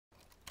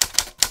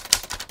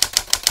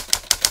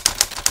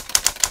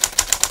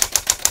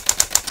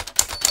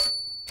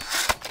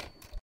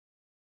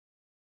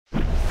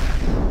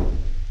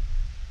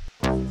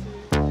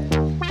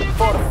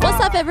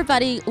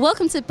everybody,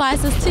 welcome to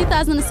BYSA's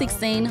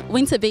 2016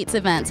 Winter Beats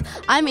event.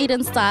 I'm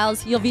Eden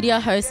Styles, your video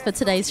host for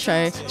today's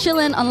show,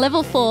 chilling on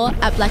level 4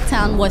 at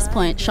Blacktown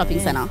Westpoint Shopping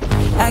Centre.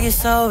 I get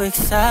so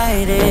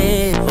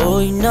excited, oh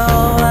you know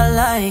I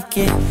like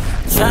it,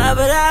 try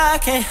but I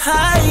can't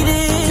hide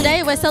it.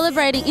 Today we're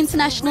celebrating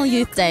International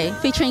Youth Day,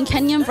 featuring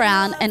Kennyon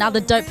Brown and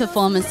other dope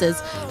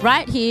performances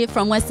right here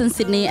from Western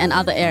Sydney and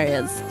other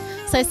areas.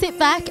 So sit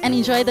back and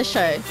enjoy the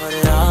show. Put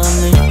it all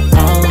on me,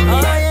 all on me,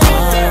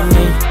 all on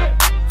me.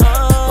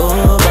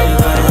 Oh, baby,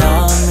 put it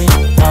all on me,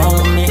 all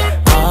on me,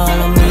 all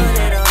on me.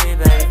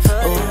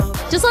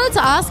 Oh. Just wanted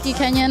to ask you,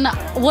 Kenyon,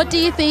 what do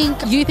you think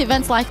youth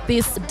events like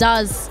this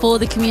does for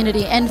the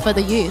community and for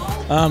the youth?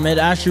 It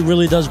actually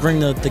really does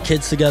bring the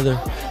kids together.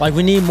 Like,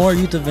 we need more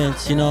youth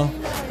events, you know?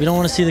 We don't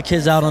want to see the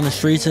kids out on the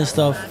streets and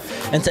stuff.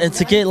 And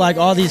to get like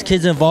all these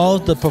kids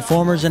involved, the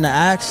performers and the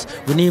acts,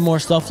 we need more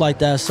stuff like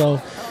that.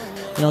 So,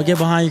 you know, get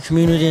behind your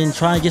community and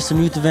try and get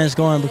some youth events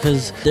going,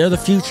 because they're the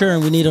future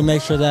and we need to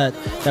make sure that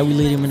we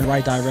lead them in the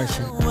right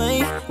direction.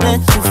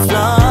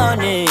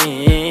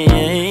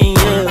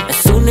 As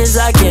soon as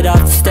I get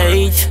off the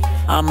stage,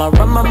 I'ma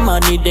run my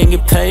money, then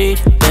get paid.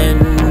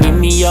 Then meet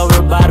me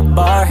over by the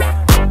bar.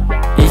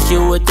 Is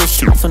you with the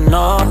shit for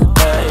no,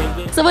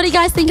 baby? So what do you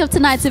guys think of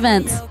tonight's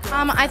event?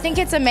 I think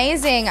it's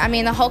amazing. I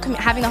mean,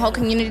 having the whole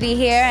community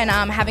here and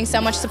having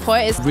so much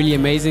support is really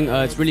amazing.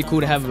 It's really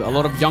cool to have a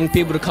lot of young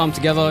people to come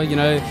together, you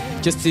know,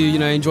 just to, you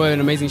know, enjoy an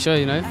amazing show,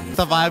 you know.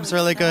 The vibe's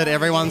really good.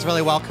 Everyone's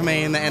really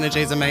welcoming. The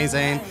energy's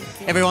amazing.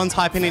 Everyone's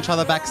hyping each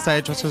other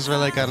backstage, which was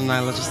really good, and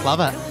I just love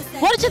it.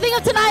 What did you think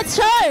of tonight's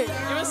show? It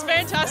was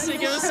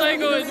fantastic. It was so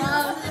good.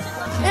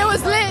 It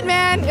was lit,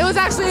 man. It was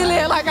actually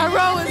lit. Like, I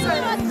rode with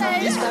it.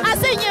 I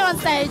seen you on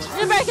stage.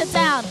 You break it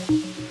down.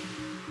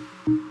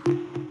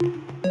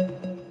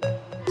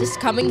 Just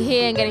coming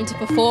here and getting to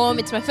perform.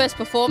 It's my first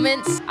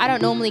performance. I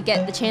don't normally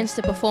get the chance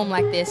to perform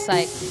like this.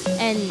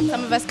 And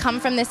some of us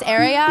come from this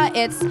area.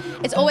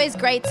 It's always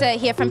great to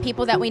hear from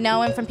people that we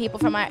know and from people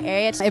from our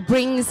area. It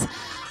brings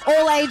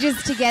all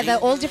ages together,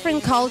 all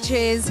different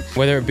cultures.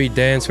 Whether it be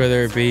dance,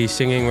 whether it be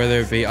singing,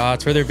 whether it be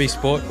arts, whether it be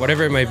sport,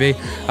 whatever it may be,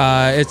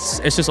 it's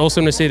just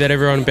awesome to see that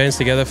everyone bands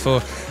together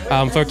for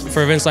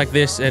events like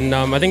this. And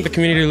I think the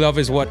community love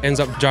is what ends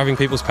up driving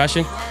people's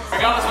passion.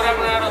 Regardless what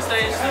happened out on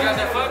stage, you guys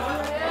have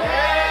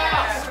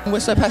fun? We're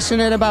so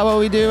passionate about what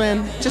we do,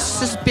 and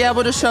just be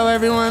able to show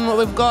everyone what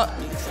we've got.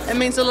 It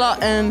means a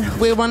lot, and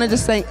we're one of the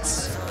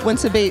Saints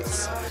Winter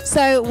Beats.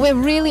 So we're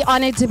really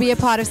honoured to be a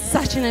part of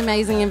such an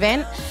amazing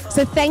event.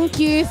 So thank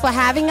you for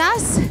having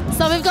us.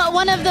 So we've got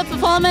one of the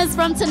performers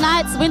from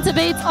tonight's Winter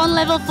Beats on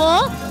level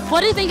 4. What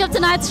do you think of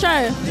tonight's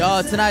show?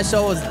 Yo, tonight's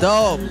show was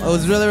dope. It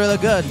was really, really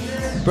good.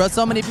 Brought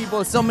so many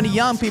people, so many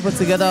young people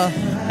together,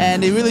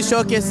 and it really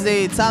showcased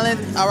the talent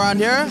around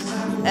here,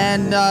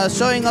 and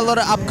showing a lot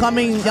of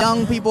upcoming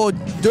young people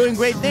doing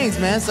great things,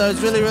 man. So it's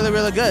really, really,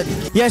 really good.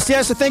 Yes,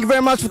 so thank you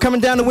very much for coming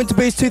down to Winter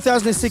Beats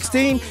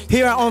 2016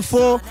 here at On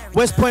 4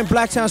 Westpoint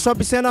Blacktown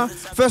Shopping Centre.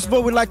 First of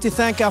all, we'd like to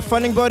thank our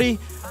funding body,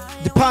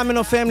 Department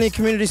of Family and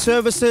Community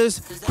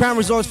Services, Crown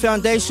Resorts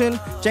Foundation,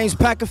 James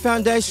Packer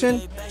Foundation,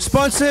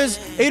 sponsors,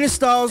 Eden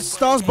Styles,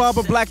 Styles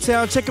Barber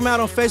Blacktown. Check them out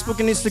on Facebook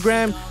and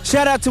Instagram.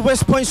 Shout out to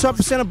Westpoint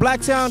Shopping Centre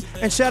Blacktown,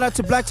 and shout out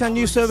to Blacktown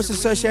Youth Service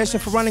Association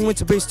for running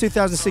Winter Beats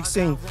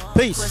 2016.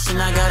 Peace. Question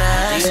I gotta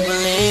ask,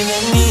 believe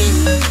in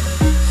me.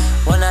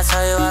 When I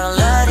tell you I don't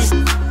love this,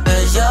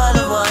 cause you're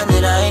the one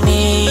that I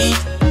need.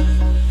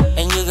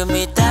 And you can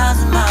be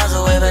 1,000 miles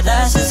away, but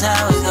that's just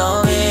how